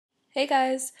Hey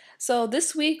guys! So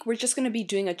this week we're just going to be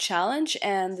doing a challenge,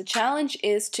 and the challenge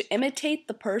is to imitate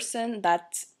the person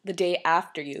that's the day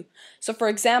after you. So for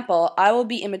example, I will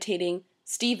be imitating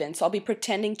Steven, so I'll be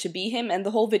pretending to be him, and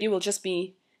the whole video will just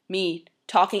be me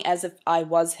talking as if I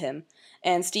was him.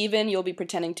 And Steven, you'll be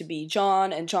pretending to be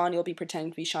John, and John, you'll be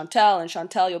pretending to be Chantel, and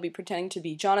Chantel, you'll be pretending to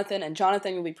be Jonathan, and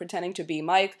Jonathan, you'll be pretending to be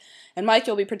Mike, and Mike,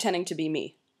 you'll be pretending to be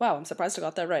me. Wow, I'm surprised I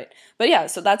got that right. But yeah,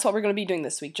 so that's what we're going to be doing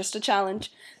this week, just a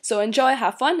challenge. So enjoy,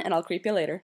 have fun, and I'll creep you later.